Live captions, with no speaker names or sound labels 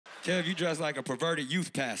Kev, you dress like a perverted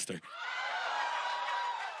youth pastor.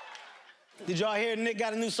 Did y'all hear Nick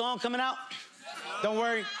got a new song coming out? Don't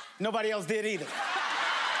worry, nobody else did either.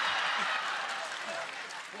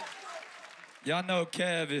 Y'all know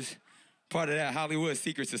Kev is part of that Hollywood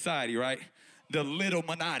secret society, right? The Little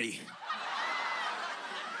Minati.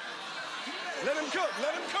 Let him cook,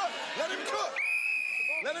 let him cook, let him cook.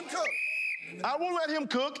 Let him cook. I won't let him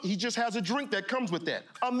cook. He just has a drink that comes with that.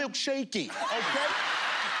 A milkshakey, okay?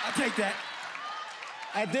 I'll take that.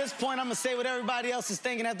 At this point, I'm gonna say what everybody else is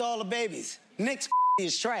thinking after all the babies. Nick's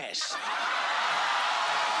is trash.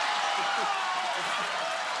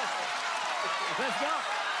 Let's go.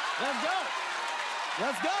 Let's go.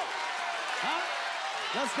 Let's go. Huh?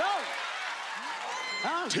 Let's go.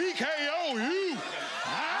 Huh? TKO you.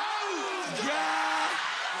 God!